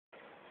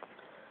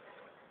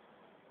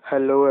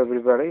Hello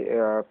everybody,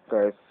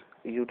 आपका इस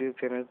YouTube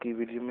channel की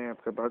वीडियो में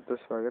आपका बहुत बहुत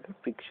स्वागत है।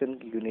 फिक्शन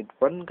की यूनिट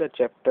 1 का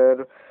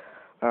chapter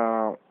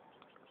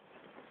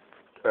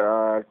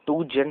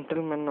two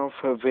gentleman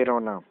of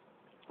Verona,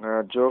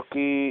 जो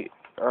कि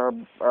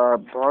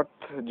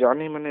बहुत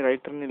जाने माने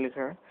राइटर ने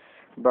लिखा है,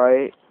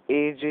 बाय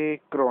ए.जे.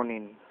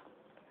 क्रॉनिन।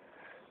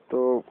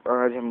 तो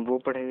आज हम वो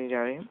पढ़ने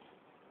जा रहे हैं।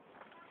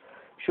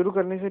 शुरू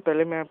करने से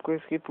पहले मैं आपको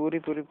इसकी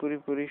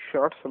पूरी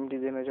शॉर्ट समरी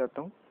देना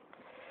चाहता हूँ।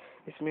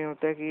 इसमें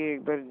होता है कि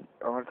एक बार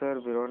ऑथर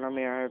वेरोना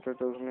में आया था,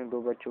 तो उसने दो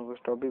बच्चों को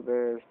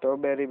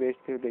स्ट्रॉबेरी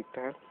बेचते हुए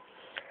देखता है।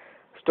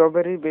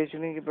 स्ट्रॉबेरी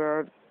बेचने के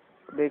बाद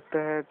देखता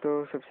है तो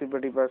सबसे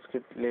बड़ी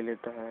बास्केट ले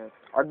लेता है।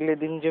 अगले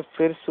दिन जब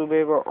फिर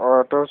सुबह वो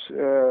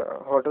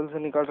होटल से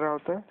निकल रहा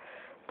होता है,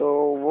 तो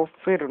वो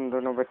फिर उन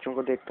दोनों बच्चों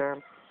को देखता है।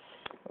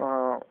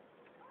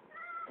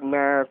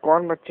 मैं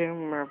कौन बच्चे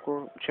हैं मैं आपको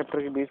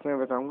चैप्टर के बीच में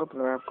बताऊंगा, पर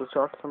मैं आपको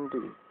शॉर्ट समरी,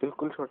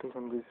 बिल्कुल छोटी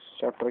समरी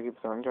चैप्टर की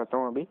बताना चाहता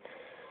हूँ अभी।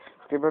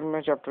 उसके बाद मैं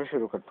चैप्टर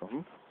शुरू करता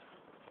हूँ।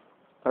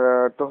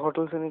 तो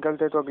होटल से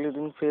निकलते हैं तो अगले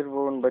दिन फिर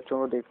वो उन बच्चों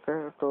को देखता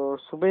है। तो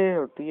सुबह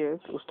होती है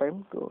उस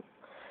टाइम, तो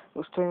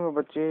उस टाइम वो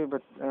बच्चे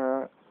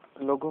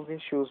लोगों के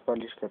शूज़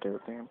पॉलिश कर रहे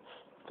होते हैं।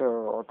 तो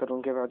ऑथर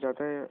उनके पास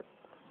जाता है,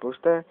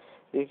 पूछता है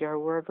ये क्या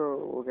हुआ। तो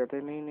वो कहते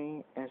हैं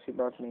नहीं ऐसी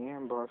बात नहीं है,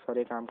 हम बहुत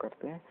सारे काम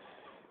करते हैं,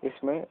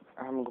 इसमें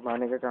हम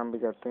घुमाने का काम भी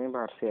करते हैं,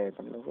 बाहर से आए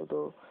करने को।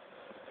 तो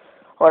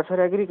ऑथर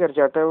एग्री कर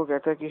जाता है। वो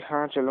कहता है कि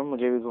हाँ चलो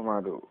मुझे भी घुमा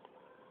दो।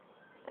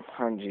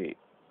 हाँ जी।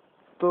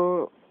 तो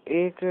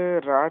एक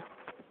रात,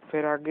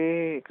 फिर आगे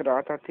एक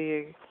रात आती है।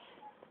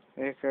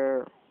 एक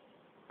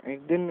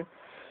एक दिन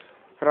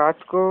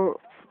रात को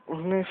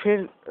उसने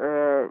फिर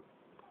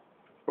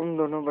उन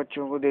दोनों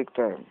बच्चों को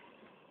देखता है,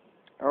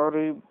 और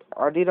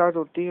आधी रात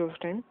होती है उस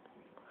टाइम,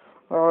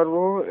 और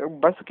वो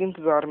बस के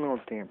इंतजार में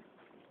होते हैं।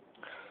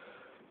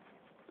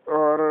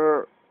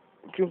 और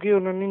क्योंकि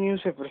उन्होंने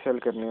न्यूज़पेपर सेल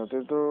करने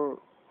होते,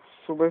 तो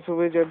सुबह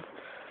सुबह जब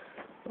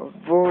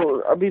वो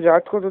अभी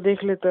रात को तो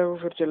देख लेता है, वो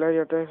फिर चला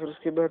जाता है। फिर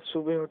उसके बाद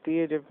सुबह होती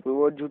है, जब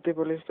वो जूते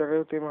पॉलिश कर रहे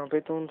होते हैं वहाँ पे,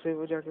 तो उनसे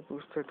वो जाके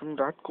पूछता है तुम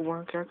रात को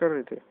वहाँ क्या कर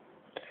रहे थे।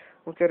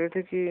 वो कह रहे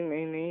थे कि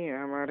नहीं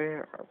हमारे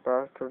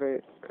पास थोड़े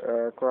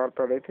अखबार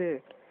पड़े थे,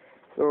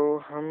 तो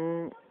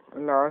हम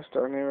लास्ट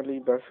आने वाली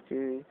बस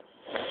की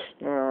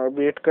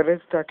वेट कर रहे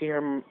थे, ताकि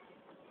हम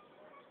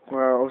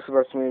उस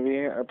बस में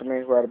भी अपने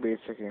अखबार बेच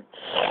सकें।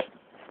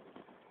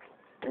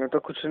 तो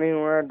कुछ नहीं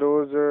हुआ।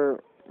 दोज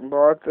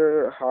बहुत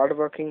हार्ड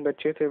वर्किंग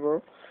बच्चे थे वो,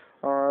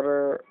 और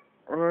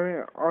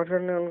उन्होंने ऑथर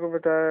ने उनको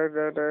बताया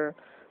दैट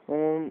वो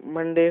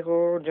मंडे को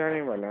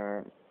जाने वाला है,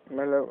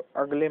 मतलब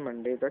अगले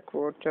मंडे तक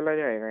वो चला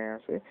जाएगा यहाँ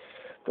से।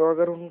 तो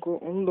अगर उनको,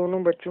 उन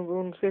दोनों बच्चों को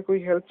उनसे कोई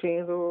हेल्प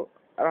चाहिए तो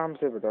आराम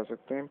से बता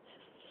सकते हैं।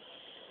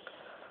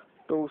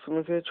 तो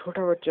उसमें से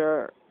छोटा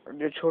बच्चा,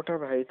 जो छोटा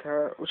भाई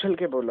था, उछल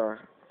के बोला,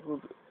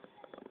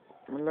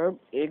 मतलब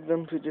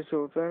एकदम से जैसे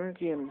होता है ना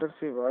कि अंदर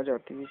से आवाज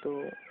आती है, तो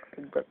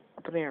एक बार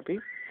अपने आप ही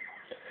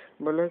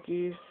बोला कि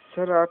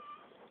सर आप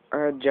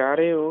जा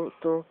रहे हो,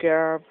 तो क्या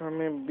आप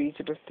हमें बीच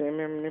रास्ते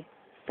में, हमने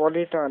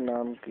पॉलिटा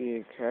नाम की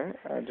एक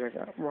है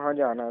जगह, वहाँ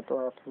जाना है, तो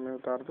आप हमें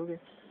उतार दोगे,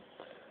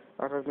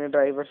 आप अपने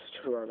ड्राइवर से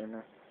छुड़वा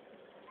देना।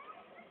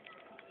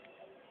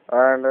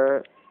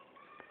 एंड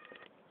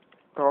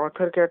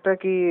ऑथर कहता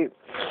कि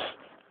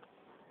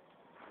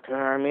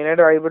मेरा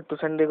ड्राइवर तो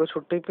संडे को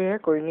छुट्टी पे है,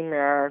 कोई नहीं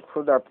मैं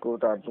खुद आपको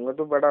उतार दूंगा।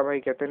 तो बड़ा भाई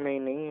कहते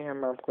नहीं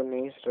हम आपको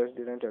नहीं स्ट्रेस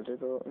देना चाहते,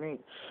 तो नहीं।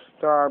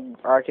 तो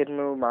आप आखिर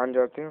में वो मान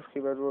जाते हैं।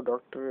 उसके बाद वो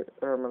डॉक्टर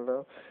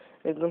मतलब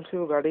एकदम से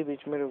वो गाड़ी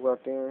बीच में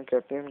रुकवाते हैं,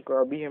 कहते हैं उनको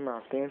अभी हम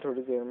आते हैं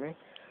थोड़ी देर में,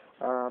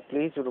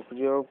 प्लीज़ रुक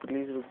जाओ।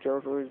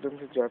 तो एकदम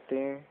से जाते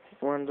हैं,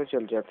 वो अंदर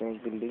चल जाते हैं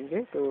बिल्डिंग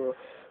के। तो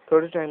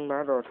थोड़े टाइम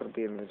बाद ऑथर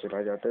भी अंदर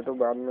चला जाता है। तो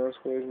बाद में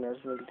उसको एक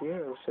नर्स मिलती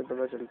है, उससे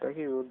पता चलता है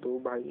कि वो दो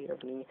भाई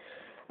अपनी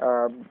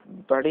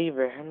बड़ी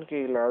बहन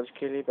के इलाज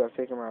के लिए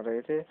पैसे कमा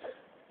रहे थे,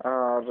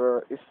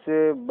 और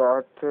इससे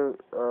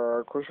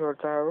बहुत खुश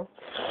होता है वो,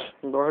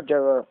 बहुत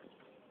ज़्यादा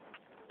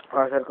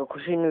ऑथर को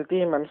खुशी मिलती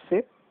है मन से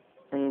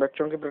इन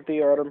बच्चों के प्रति।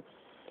 और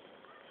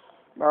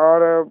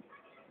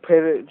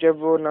फिर जब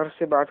वो नर्स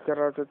से बात कर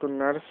रहा था, तो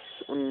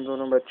नर्स उन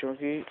दोनों बच्चों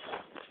की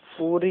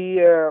पूरी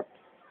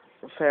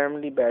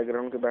फैमिली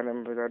बैकग्राउंड के बारे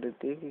में बता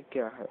देती है कि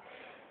क्या है।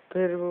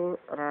 फिर वो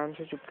आराम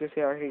से चुपके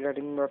से आके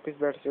गाड़ी में वापस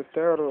बैठ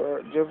सकता है,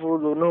 और जब वो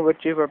दोनों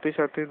बच्चे वापस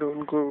आते हैं तो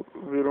उनको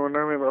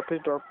वेरोना में वापस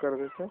ड्रॉप कर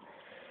देता है।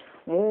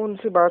 वो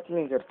उनसे बात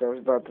नहीं करता उस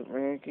बात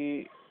में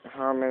कि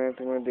हाँ मैंने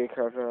तुम्हें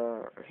देखा था।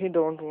 ही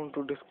don't want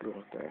to disclose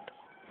that.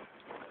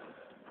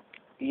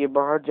 ये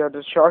बहुत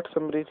ज़्यादा शॉर्ट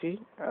समरी थी,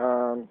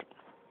 एंड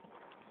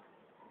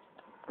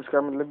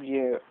इसका मतलब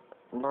ये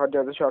बहुत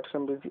ज़्यादा शॉर्ट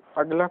समरी थी।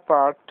 अगला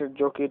पार्ट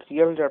जो कि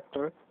real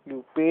chapter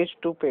page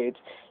to page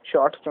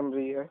short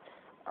summary है,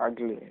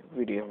 अगले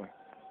वीडियो में।